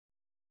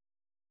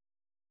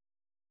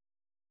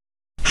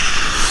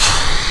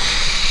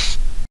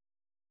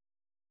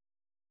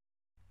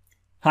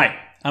Hi,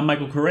 I'm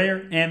Michael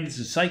Correa, and this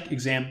is Psych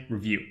Exam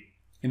Review.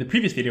 In the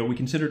previous video, we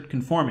considered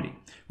conformity,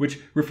 which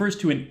refers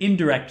to an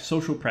indirect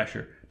social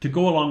pressure to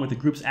go along with a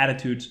group's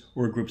attitudes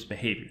or a group's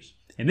behaviors.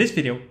 In this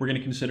video, we're going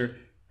to consider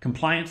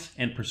compliance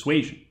and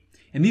persuasion.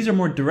 And these are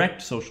more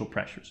direct social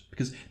pressures,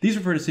 because these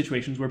refer to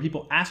situations where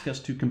people ask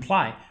us to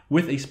comply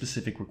with a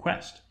specific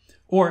request,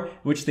 or in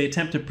which they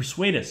attempt to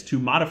persuade us to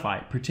modify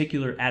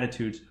particular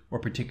attitudes or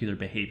particular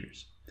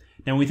behaviors.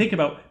 Now, when we think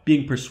about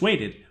being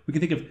persuaded, we can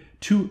think of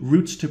two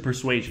routes to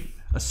persuasion,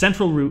 a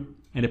central route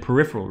and a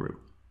peripheral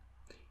route.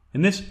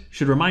 And this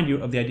should remind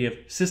you of the idea of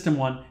System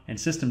 1 and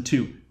System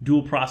 2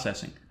 dual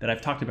processing that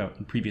I've talked about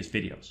in previous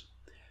videos.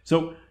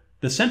 So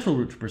the central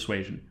route to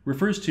persuasion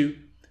refers to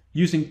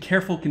using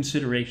careful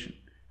consideration,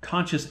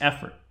 conscious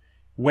effort,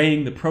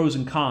 weighing the pros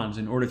and cons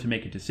in order to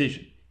make a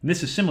decision. And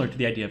this is similar to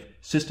the idea of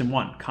System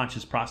 1,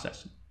 conscious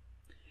processing.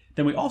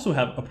 Then we also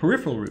have a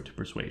peripheral route to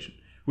persuasion,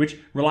 which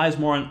relies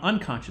more on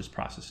unconscious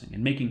processing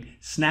and making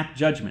snap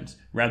judgments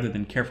rather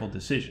than careful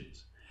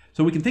decisions.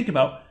 So we can think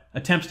about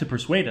attempts to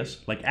persuade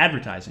us, like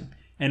advertising,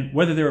 and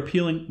whether they're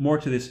appealing more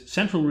to this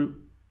central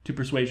route to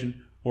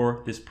persuasion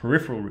or this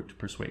peripheral route to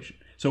persuasion.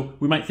 So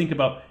we might think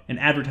about an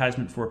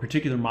advertisement for a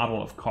particular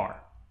model of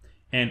car.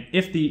 And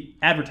if the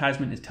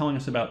advertisement is telling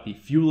us about the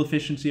fuel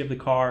efficiency of the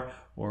car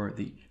or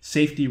the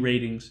safety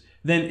ratings,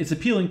 then it's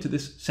appealing to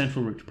this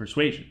central route to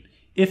persuasion.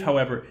 If,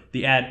 however,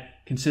 the ad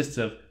consists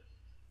of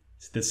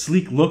the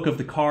sleek look of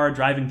the car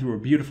driving through a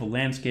beautiful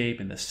landscape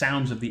and the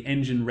sounds of the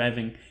engine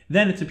revving,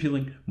 then it's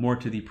appealing more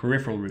to the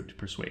peripheral route to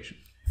persuasion.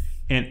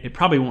 And it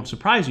probably won't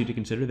surprise you to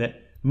consider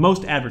that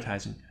most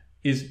advertising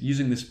is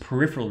using this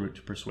peripheral route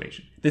to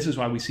persuasion. This is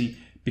why we see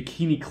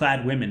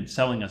bikini-clad women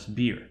selling us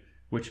beer,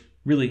 which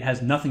really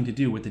has nothing to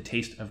do with the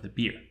taste of the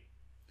beer.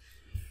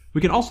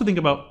 We can also think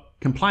about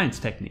compliance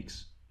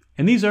techniques.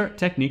 And these are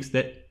techniques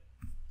that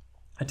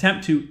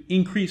attempt to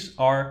increase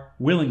our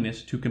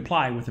willingness to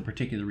comply with a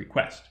particular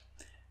request.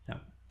 Now,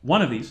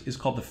 one of these is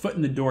called the foot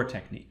in the door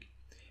technique.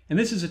 And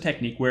this is a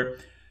technique where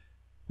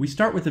we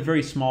start with a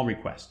very small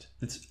request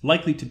that's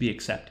likely to be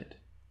accepted.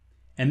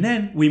 And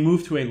then we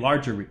move to a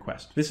larger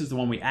request. This is the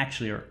one we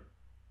actually are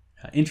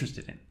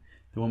interested in,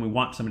 the one we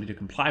want somebody to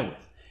comply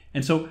with.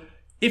 And so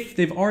if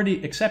they've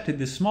already accepted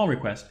this small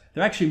request,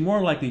 they're actually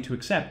more likely to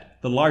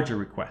accept the larger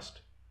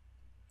request.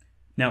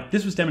 Now,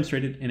 this was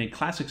demonstrated in a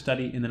classic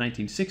study in the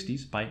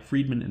 1960s by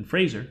Friedman and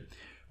Fraser,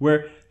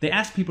 where they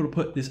asked people to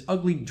put this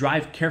ugly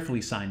 "drive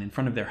carefully" sign in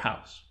front of their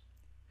house.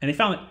 And they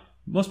found that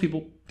most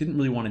people didn't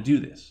really want to do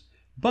this,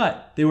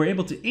 but they were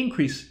able to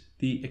increase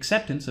the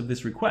acceptance of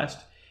this request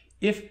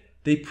if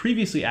they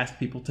previously asked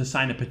people to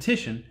sign a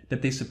petition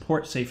that they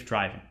support safe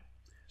driving.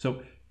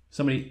 So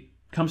somebody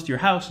comes to your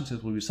house and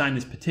says, "Will you sign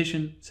this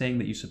petition saying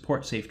that you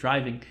support safe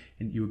driving?"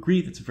 And you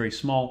agree that's a very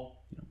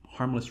small,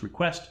 harmless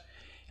request.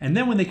 And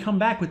then when they come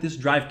back with this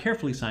 "drive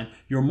carefully" sign,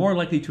 you're more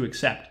likely to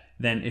accept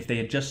than if they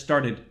had just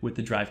started with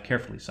the "drive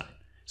carefully" sign.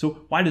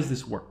 So why does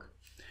this work?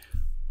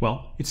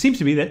 Well, it seems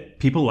to be that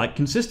people like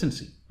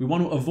consistency. We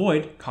want to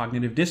avoid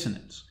cognitive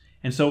dissonance.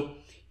 And so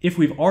if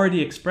we've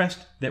already expressed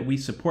that we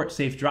support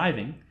safe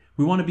driving,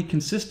 we want to be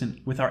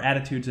consistent with our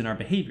attitudes and our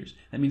behaviors.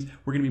 That means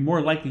we're going to be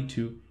more likely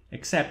to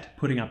accept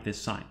putting up this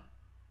sign.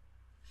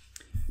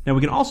 Now,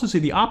 we can also see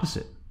the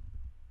opposite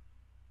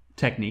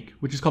technique,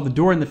 which is called the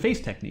door in the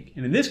face technique.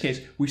 And in this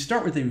case, we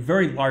start with a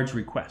very large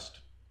request,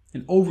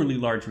 an overly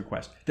large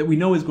request that we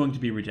know is going to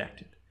be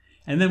rejected.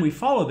 And then we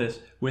follow this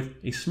with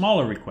a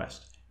smaller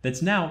request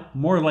that's now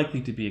more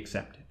likely to be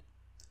accepted.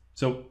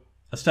 So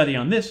a study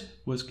on this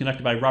was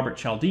conducted by Robert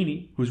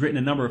Cialdini, who's written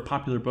a number of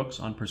popular books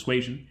on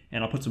persuasion,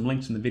 and I'll put some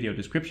links in the video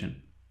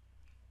description.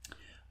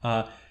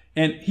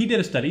 And he did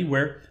a study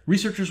where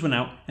researchers went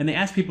out and they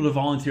asked people to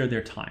volunteer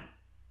their time.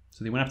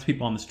 So they went up to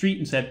people on the street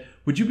and said,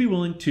 "Would you be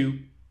willing to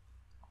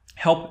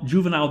help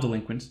juvenile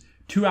delinquents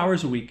 2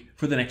 hours a week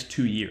for the next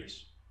 2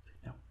 years?"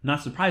 Now,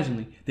 not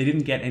surprisingly, they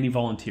didn't get any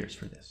volunteers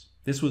for this.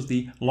 This was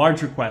the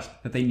large request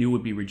that they knew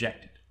would be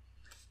rejected.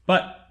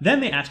 But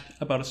then they asked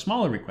about a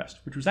smaller request,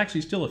 which was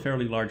actually still a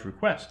fairly large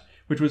request,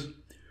 which was,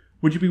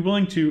 "Would you be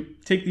willing to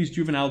take these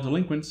juvenile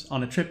delinquents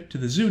on a trip to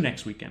the zoo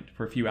next weekend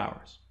for a few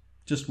hours?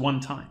 Just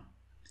one time."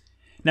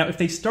 Now, if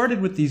they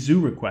started with the zoo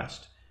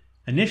request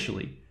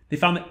initially, they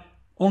found that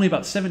only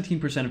about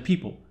 17% of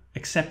people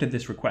accepted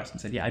this request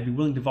and said, "Yeah, I'd be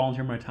willing to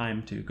volunteer my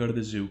time to go to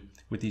the zoo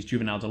with these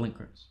juvenile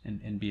delinquents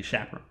and be a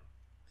chaperone."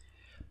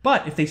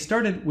 But if they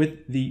started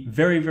with the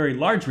very, very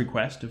large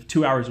request of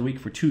 2 hours a week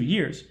for 2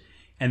 years,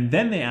 and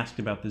then they asked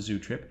about the zoo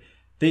trip,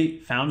 they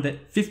found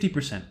that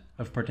 50%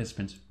 of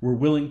participants were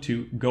willing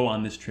to go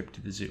on this trip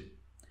to the zoo.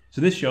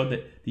 So this showed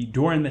that the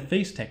door in the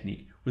face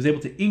technique was able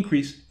to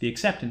increase the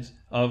acceptance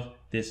of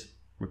this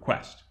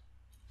request.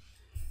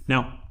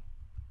 Now,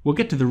 we'll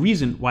get to the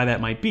reason why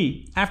that might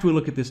be after we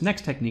look at this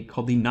next technique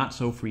called the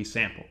not-so-free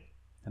sample.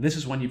 Now, this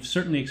is one you've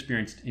certainly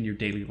experienced in your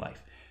daily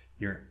life.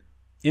 You're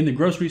in the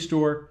grocery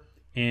store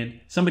and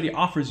somebody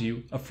offers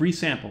you a free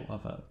sample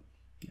of a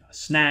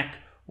snack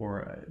or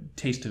a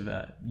taste of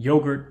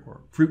yogurt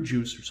or fruit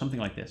juice or something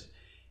like this.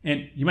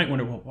 And you might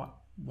wonder,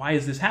 well, why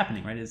is this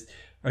happening, right?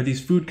 Are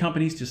these food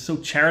companies just so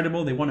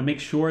charitable? They want to make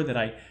sure that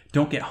I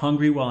don't get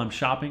hungry while I'm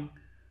shopping?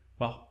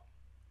 Well,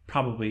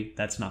 probably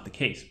that's not the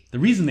case. The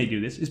reason they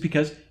do this is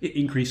because it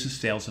increases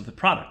sales of the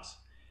products.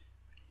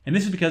 And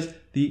this is because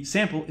the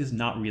sample is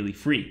not really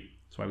free.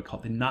 That's why we call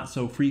it the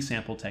not-so-free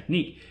sample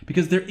technique,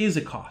 because there is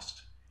a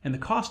cost. And the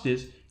cost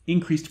is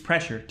increased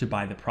pressure to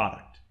buy the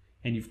product.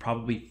 And you've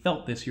probably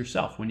felt this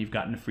yourself when you've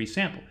gotten a free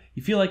sample.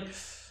 You feel like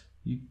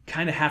you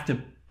kind of have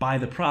to buy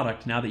the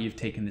product now that you've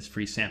taken this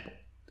free sample.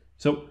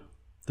 So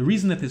the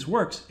reason that this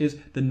works is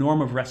the norm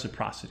of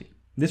reciprocity.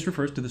 This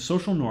refers to the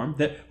social norm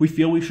that we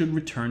feel we should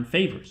return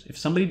favors. If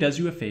somebody does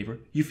you a favor,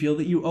 you feel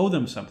that you owe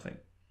them something,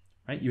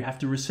 right? You have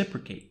to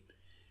reciprocate.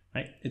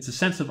 Right? It's a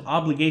sense of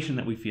obligation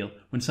that we feel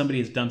when somebody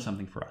has done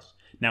something for us.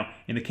 Now,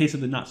 in the case of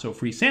the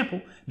not-so-free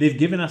sample, they've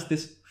given us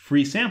this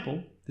free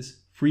sample, this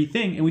free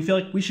thing, and we feel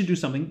like we should do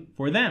something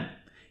for them.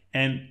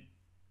 And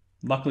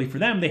luckily for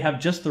them, they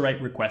have just the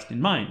right request in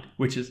mind,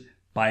 which is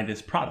buy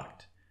this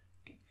product.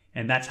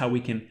 And that's how we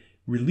can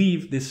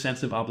relieve this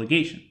sense of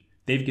obligation.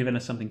 They've given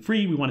us something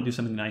free, we want to do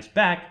something nice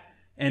back,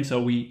 and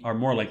so we are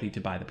more likely to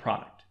buy the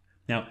product.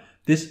 Now,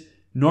 this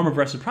norm of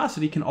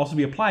reciprocity can also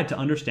be applied to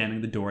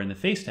understanding the door in the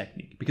face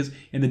technique, because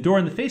in the door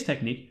in the face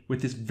technique,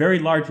 with this very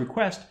large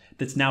request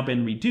that's now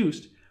been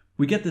reduced,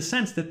 we get the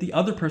sense that the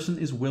other person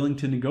is willing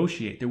to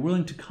negotiate. They're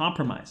willing to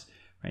compromise,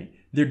 right?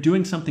 They're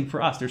doing something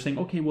for us. They're saying,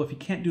 okay, well, if you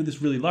can't do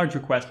this really large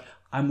request,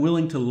 I'm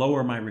willing to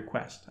lower my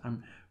request.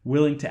 I'm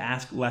willing to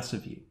ask less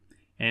of you.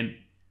 And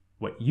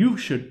what you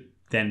should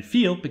then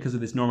feel, because of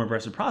this norm of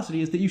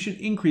reciprocity, is that you should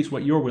increase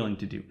what you're willing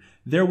to do.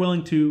 They're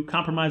willing to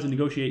compromise and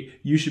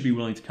negotiate. You should be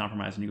willing to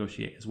compromise and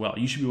negotiate as well.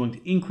 You should be willing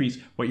to increase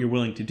what you're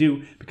willing to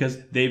do because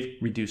they've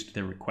reduced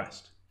their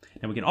request.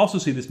 And we can also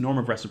see this norm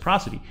of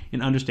reciprocity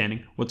in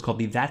understanding what's called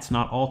the that's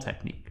not all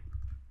technique.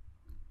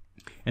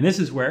 And this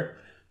is where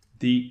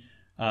the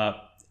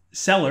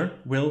seller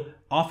will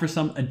offer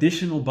some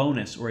additional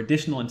bonus or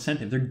additional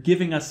incentive. They're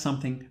giving us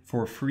something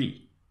for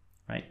free,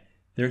 right?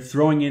 They're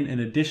throwing in an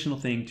additional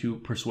thing to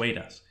persuade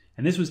us.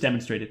 And this was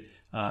demonstrated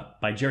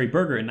by Jerry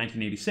Berger in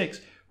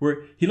 1986,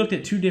 where he looked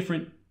at two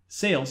different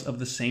sales of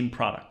the same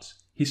products.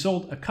 He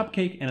sold a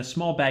cupcake and a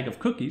small bag of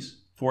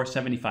cookies for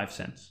 75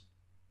 cents.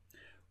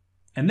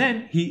 And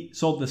then he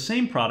sold the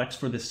same products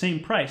for the same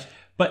price,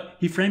 but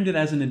he framed it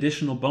as an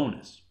additional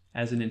bonus,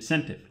 as an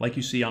incentive, like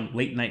you see on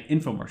late night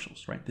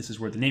infomercials, right? This is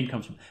where the name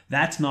comes from.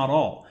 That's not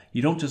all.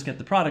 You don't just get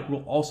the product,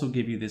 we'll also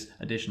give you this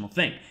additional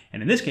thing.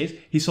 And in this case,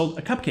 he sold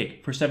a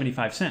cupcake for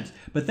 75 cents,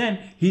 but then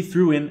he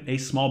threw in a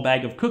small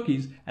bag of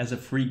cookies as a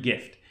free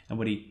gift. And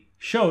what he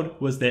showed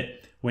was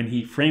that when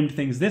he framed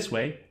things this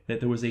way, that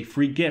there was a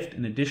free gift,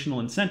 an additional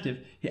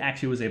incentive, he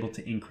actually was able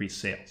to increase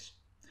sales.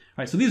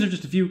 All right, so these are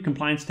just a few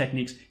compliance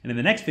techniques, and in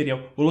the next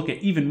video, we'll look at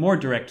even more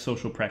direct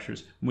social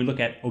pressures when we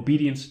look at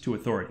obedience to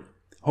authority.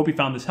 I hope you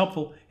found this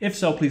helpful. If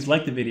so, please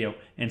like the video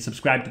and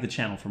subscribe to the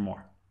channel for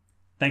more.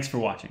 Thanks for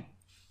watching.